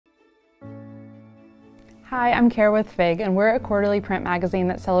Hi, I'm Kara with FIG, and we're a quarterly print magazine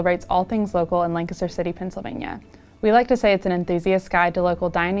that celebrates all things local in Lancaster City, Pennsylvania. We like to say it's an enthusiast's guide to local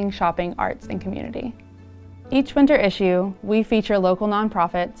dining, shopping, arts, and community. Each winter issue, we feature local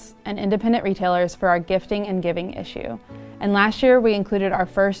nonprofits and independent retailers for our Gifting and Giving issue. And last year, we included our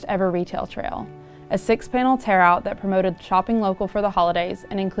first ever retail trail, a 6-panel tear-out that promoted shopping local for the holidays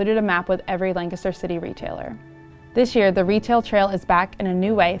and included a map with every Lancaster City retailer. This year, the retail trail is back in a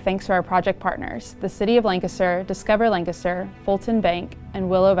new way thanks to our project partners, the City of Lancaster, Discover Lancaster, Fulton Bank, and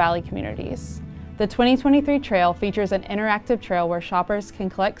Willow Valley Communities. The 2023 trail features an interactive trail where shoppers can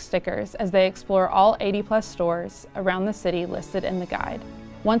collect stickers as they explore all 80+ stores around the city listed in the guide.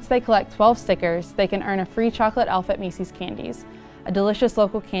 Once they collect 12 stickers, they can earn a free chocolate elf at Macy's Candies, a delicious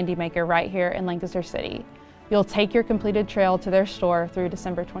local candy maker right here in Lancaster City. You'll take your completed trail to their store through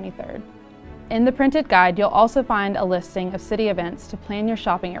December 23rd. In the printed guide, you'll also find a listing of city events to plan your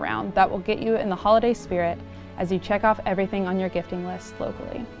shopping around that will get you in the holiday spirit as you check off everything on your gifting list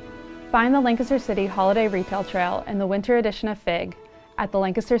locally. Find the Lancaster City Holiday Retail Trail in the winter edition of FIG at the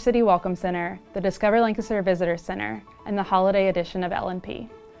Lancaster City Welcome Center, the Discover Lancaster Visitor Center, and the holiday edition of L&P.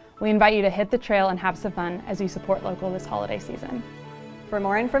 We invite you to hit the trail and have some fun as you support local this holiday season. For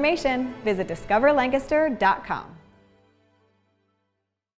more information, visit discoverlancaster.com.